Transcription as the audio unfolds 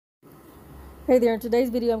Hey there, in today's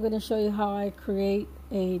video I'm going to show you how I create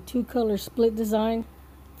a two-color split design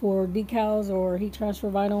for decals or heat transfer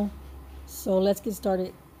vinyl. So let's get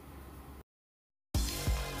started.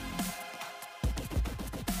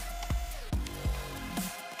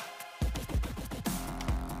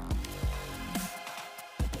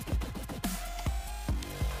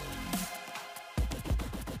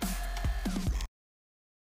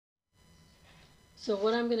 So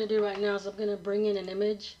what I'm going to do right now is I'm going to bring in an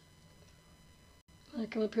image. I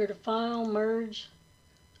come up here to File, Merge,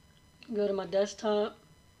 go to my desktop.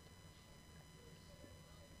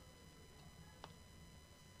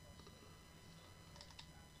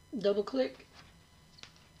 Double click,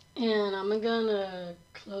 and I'm gonna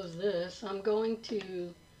close this. I'm going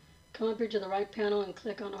to come up here to the right panel and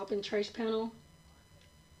click on Open Trace Panel.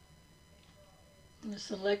 I'm going to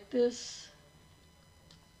select this,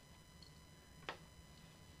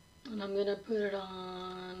 and I'm going to put it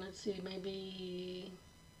on, let's see, maybe,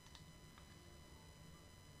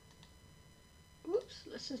 whoops,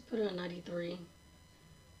 let's just put it on 93.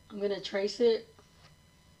 I'm going to trace it,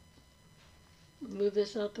 move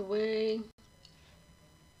this out the way,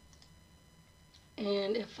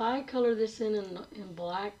 and if I color this in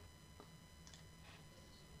black,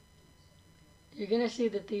 you're going to see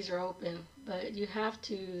that these are open, but you have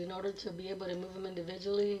to, in order to be able to move them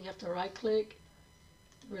individually, you have to right click,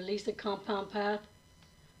 release the compound path,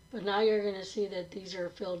 but now you're going to see that these are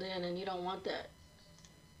filled in, and you don't want that,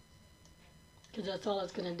 because that's all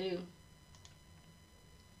it's going to do.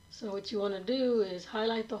 So what you want to do is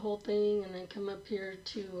highlight the whole thing and then come up here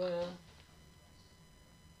to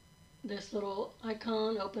this little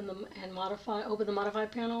icon, open the modify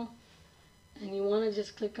panel, and you want to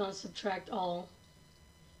just click on subtract all,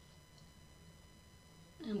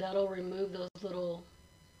 and that'll remove those little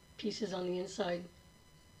pieces on the inside.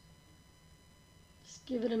 Just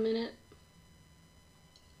give it a minute.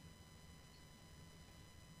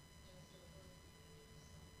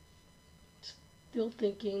 Still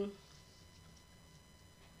thinking.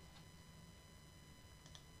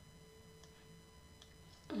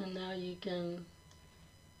 And now you can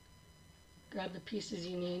grab the pieces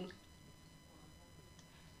you need.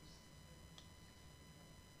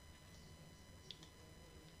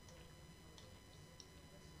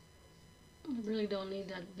 I really don't need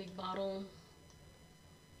that big bottle.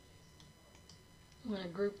 I'm going to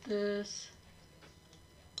group this.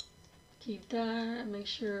 Keep that. Make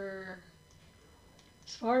sure,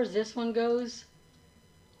 as far as this one goes,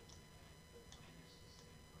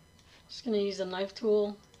 just going to use a knife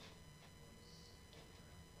tool.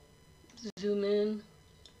 Zoom in.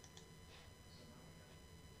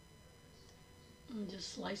 And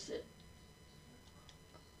just slice it.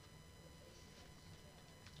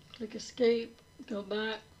 Click escape, go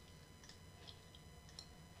back.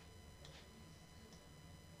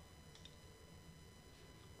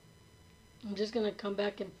 I'm just going to come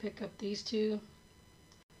back and pick up these two,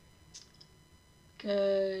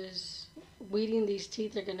 because weeding these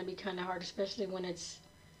teeth are going to be kind of hard, especially when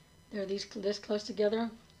they're this close together.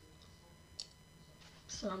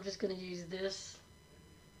 So I'm just going to use this,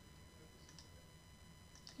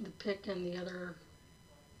 the pick, and the other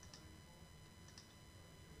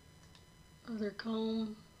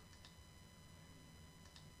comb.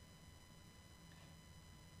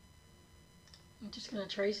 I'm just going to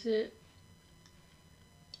trace it.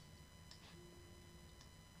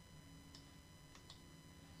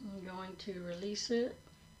 I'm going to release it.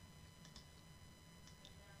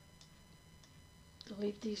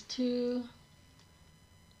 Delete these two.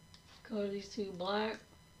 Color these two black.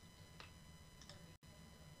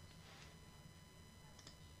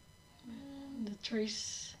 And the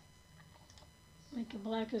trace, make it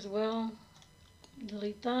black as well.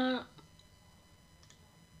 Delete that.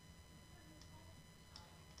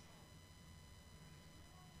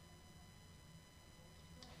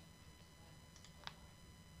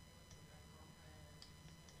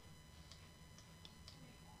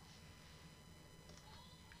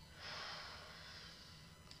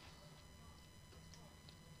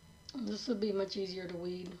 This will be much easier to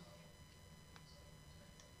weed.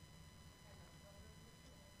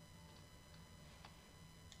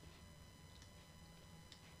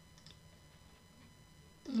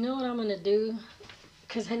 You know what I'm going to do?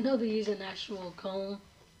 Because I know they use an actual comb.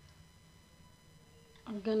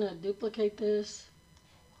 I'm going to duplicate this.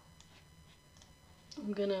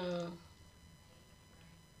 I'm going to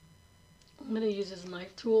use this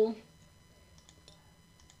knife tool.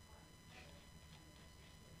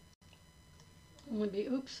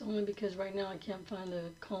 Only because right now I can't find a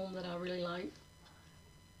comb that I really like.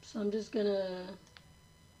 So I'm just gonna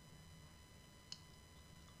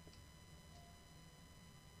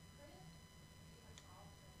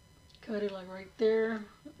cut it like right there.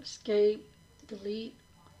 Escape, delete.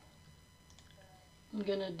 I'm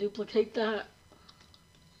gonna duplicate that.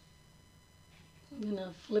 I'm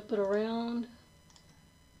gonna flip it around.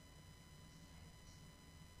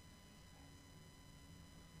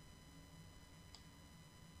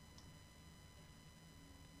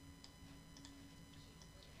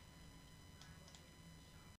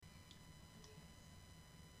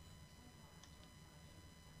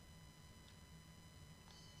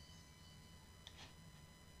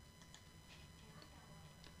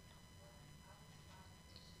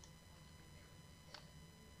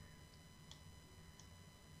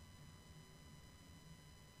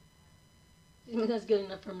 I think that's good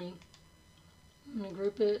enough for me. I'm gonna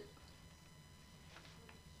group it.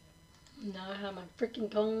 Now I have my freaking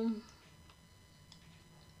comb.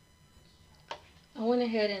 I went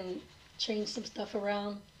ahead and changed some stuff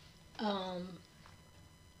around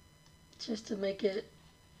just to make it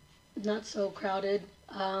not so crowded.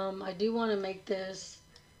 I do want to make this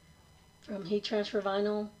from heat transfer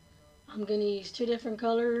vinyl. I'm going to use 2 different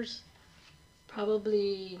colors,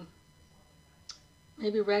 probably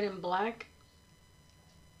maybe red and black.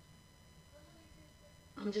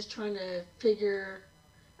 I'm just trying to figure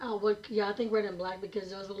out what, yeah, I think red and black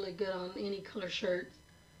because those will look good on any color shirt.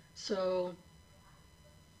 So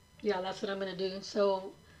yeah, that's what I'm going to do.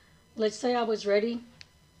 So let's say I was ready,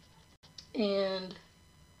 and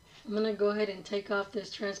I'm going to go ahead and take off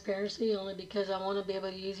this transparency only because I want to be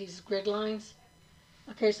able to use these grid lines.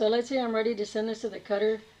 Okay, so let's say I'm ready to send this to the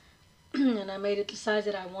cutter and I made it the size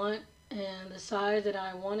that I want, and the size that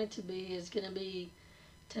I want it to be is going to be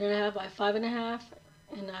 10.5 by 5.5,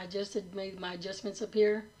 and I just made my adjustments up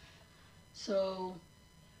here. So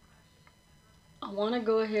I want to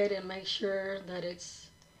go ahead and make sure that it's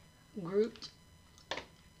grouped,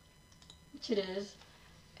 which it is,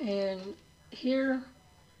 and here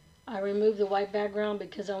I removed the white background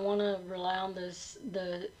because I want to rely on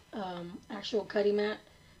the actual cutting mat.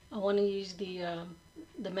 I want to use the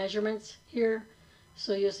measurements here,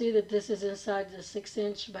 so you'll see that this is inside the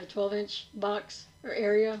 6" by 12" box or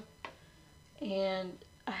area, and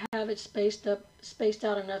I have it spaced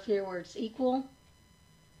out enough here where it's equal.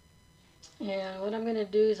 And what I'm going to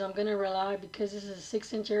do is I'm going to rely, because this is a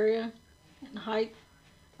 6" area in height,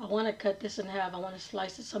 I want to cut this in half. I want to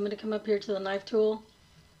slice it. So I'm going to come up here to the knife tool.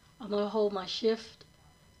 I'm going to hold my shift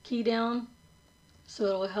key down so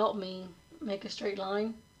it will help me make a straight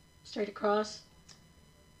line, straight across.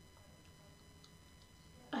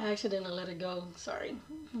 I accidentally let it go, sorry.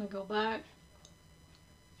 I'm going to go back.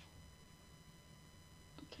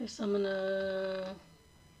 Okay, so I'm going to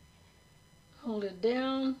hold it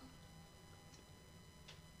down.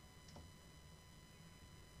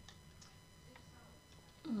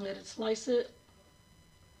 Let it slice it.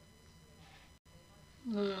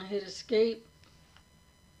 I'm going to hit escape.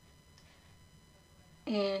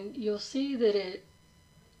 And you'll see that it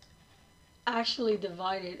actually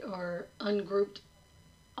divided or ungrouped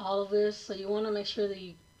all of this. So you want to make sure that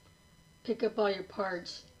you pick up all your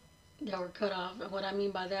parts that were cut off. And what I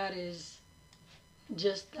mean by that is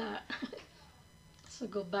just that. So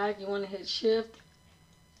go back, you want to hit shift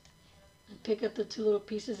and pick up the 2 little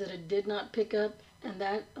pieces that it did not pick up. And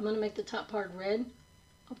that, I'm going to make the top part red.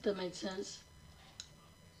 Hope that made sense.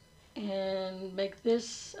 And make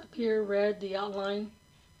this up here red, the outline.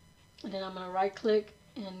 And then I'm going to right click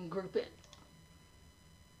and group it.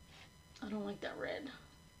 I don't like that red.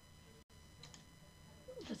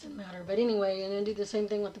 Doesn't matter. But anyway, and then do the same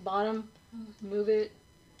thing with the bottom. Move it.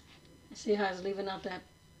 See how it's leaving out that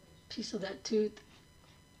piece of that tooth.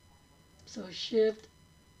 So shift.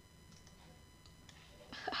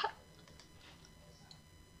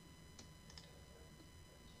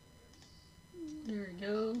 There we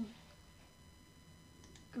go.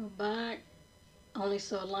 Go back. Only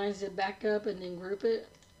so it lines it back up and then group it.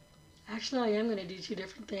 Actually, I am going to do 2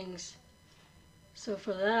 different things. So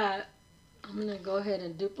for that, I'm going to go ahead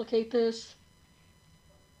and duplicate this.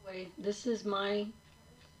 Wait, this is my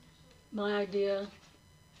idea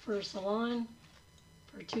for a salon,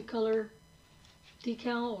 for a 2-color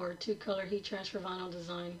decal or a 2-color heat transfer vinyl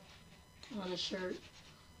design on a shirt.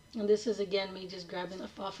 And this is, again, me just grabbing it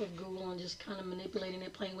off of Google and just kind of manipulating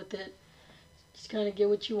it, playing with it. Just kind of get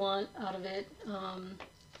what you want out of it.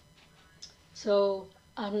 So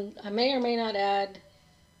I may or may not add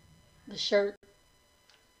the shirt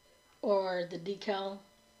or the decal.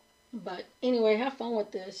 But anyway, have fun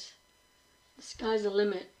with this. The sky's the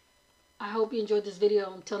limit. I hope you enjoyed this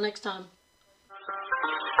video. Until next time.